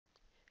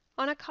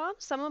On a calm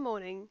summer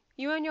morning,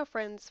 you and your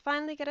friends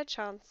finally get a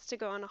chance to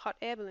go on a hot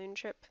air balloon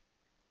trip.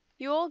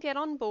 You all get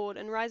on board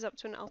and rise up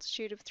to an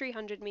altitude of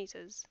 300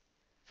 meters.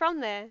 From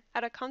there,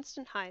 at a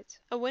constant height,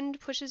 a wind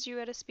pushes you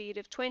at a speed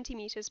of 20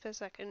 meters per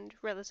second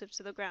relative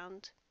to the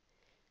ground.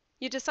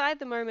 You decide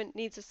the moment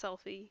needs a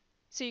selfie,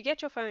 so you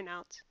get your phone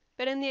out,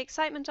 but in the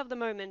excitement of the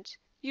moment,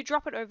 you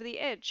drop it over the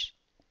edge.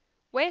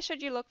 Where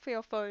should you look for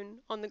your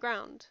phone on the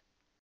ground?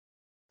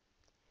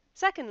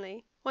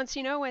 Secondly, once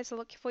you know where to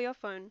look for your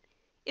phone,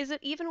 is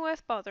it even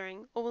worth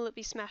bothering, or will it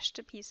be smashed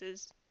to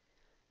pieces?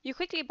 You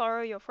quickly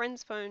borrow your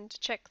friend's phone to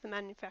check the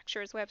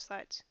manufacturer's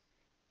website.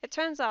 It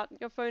turns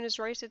out your phone is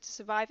rated to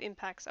survive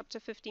impacts up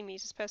to 50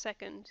 meters per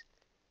second.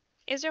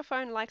 Is your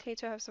phone likely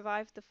to have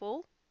survived the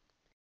fall?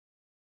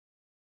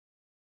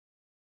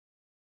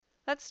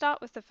 Let's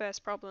start with the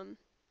first problem.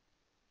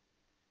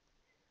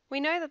 We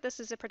know that this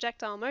is a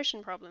projectile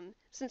motion problem,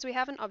 since we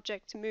have an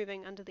object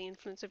moving under the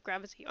influence of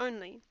gravity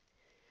only.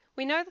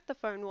 We know that the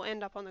phone will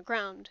end up on the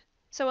ground,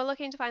 so we're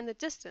looking to find the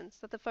distance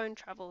that the phone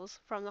travels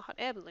from the hot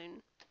air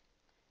balloon.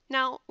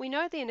 Now, we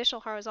know the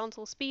initial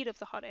horizontal speed of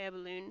the hot air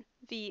balloon,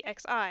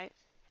 Vxi,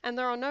 and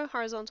there are no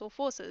horizontal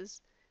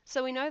forces,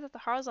 so we know that the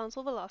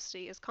horizontal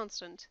velocity is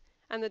constant,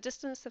 and the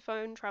distance the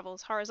phone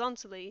travels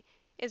horizontally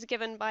is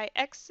given by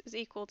x is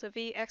equal to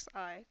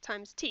Vxi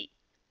times t,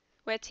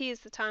 where t is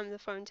the time the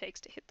phone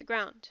takes to hit the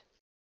ground.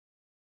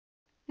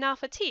 Now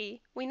for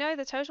t, we know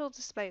the total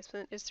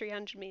displacement is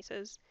 300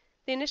 meters,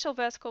 the initial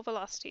vertical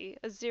velocity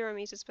is 0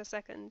 meters per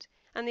second,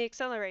 and the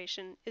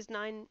acceleration is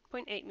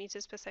 9.8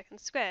 meters per second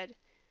squared.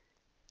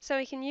 So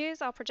we can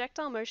use our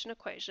projectile motion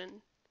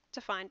equation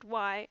to find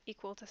y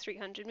equal to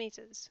 300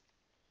 meters.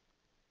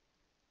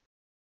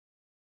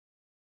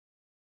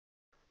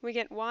 We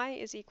get y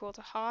is equal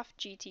to half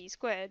gt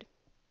squared.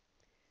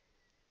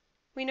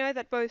 We know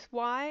that both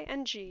y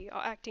and g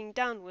are acting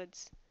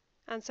downwards,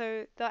 and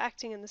so they're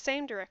acting in the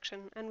same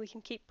direction, and we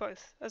can keep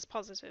both as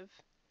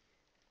positive.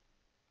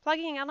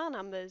 Plugging in our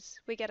numbers,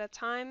 we get a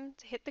time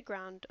to hit the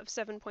ground of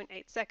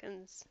 7.8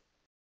 seconds.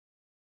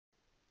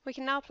 We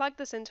can now plug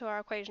this into our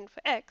equation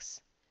for x.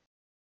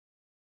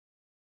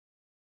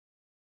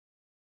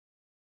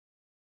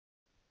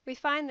 We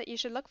find that you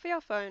should look for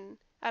your phone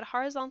at a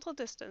horizontal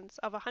distance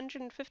of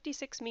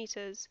 156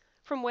 meters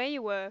from where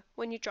you were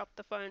when you dropped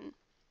the phone.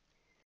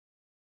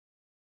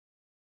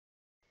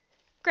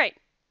 Great!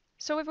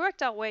 So we've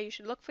worked out where you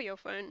should look for your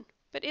phone,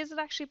 but is it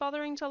actually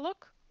bothering to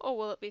look, or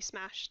will it be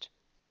smashed?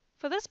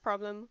 For this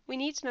problem, we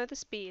need to know the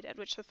speed at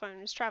which the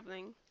phone is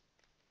traveling.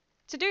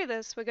 To do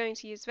this, we're going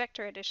to use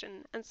vector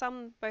addition and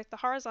sum both the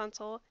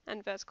horizontal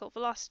and vertical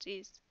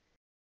velocities.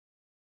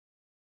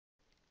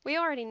 We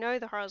already know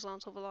the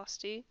horizontal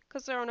velocity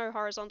because there are no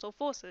horizontal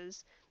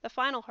forces. The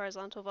final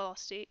horizontal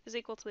velocity is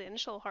equal to the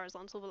initial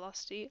horizontal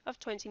velocity of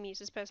 20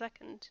 meters per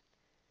second.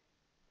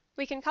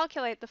 We can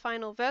calculate the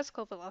final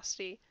vertical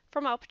velocity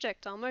from our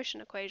projectile motion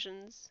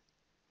equations.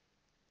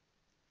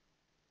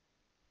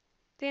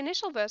 The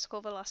initial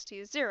vertical velocity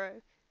is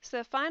 0, so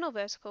the final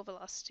vertical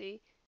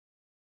velocity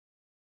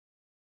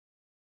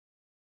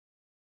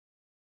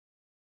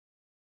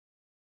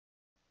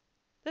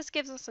this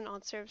gives us an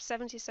answer of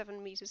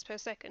 77 meters per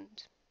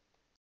second.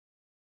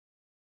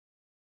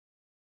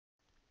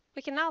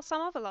 We can now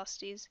sum our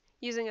velocities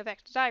using a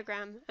vector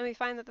diagram, and we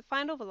find that the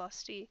final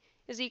velocity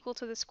is equal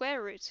to the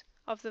square root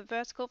of the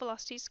vertical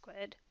velocity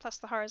squared plus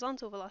the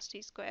horizontal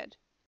velocity squared.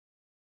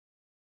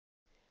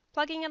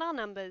 Plugging in our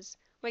numbers,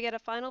 we get a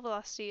final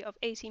velocity of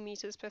 80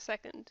 meters per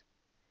second.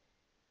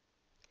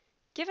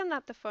 Given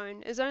that the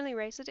phone is only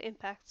rated to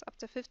impacts up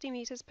to 50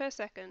 meters per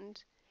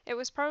second, it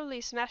was probably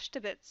smashed to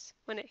bits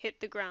when it hit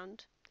the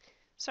ground.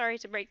 Sorry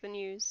to break the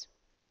news.